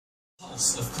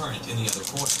pulse of current in the other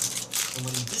coil, and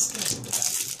when he disconnected the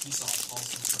battery, he saw a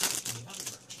pulse of current in the other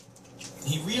direction.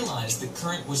 He realized that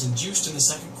current was induced in the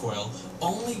second coil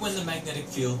only when the magnetic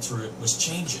field through it was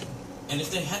changing, and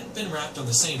if they hadn't been wrapped on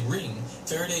the same ring,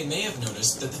 Faraday may have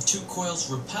noticed that the two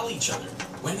coils repel each other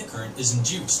when the current is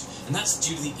induced, and that's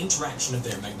due to the interaction of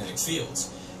their magnetic fields.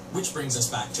 Which brings us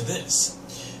back to this.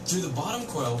 Through the bottom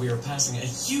coil, we are passing a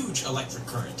huge electric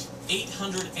current,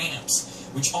 800 amps,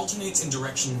 which alternates in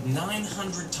direction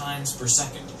 900 times per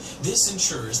second. This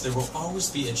ensures there will always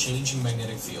be a changing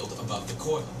magnetic field above the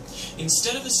coil.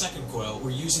 Instead of a second coil,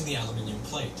 we're using the aluminum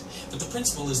plate, but the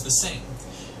principle is the same.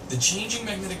 The changing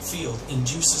magnetic field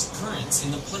induces currents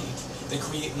in the plate that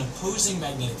create an opposing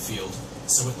magnetic field,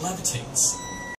 so it levitates.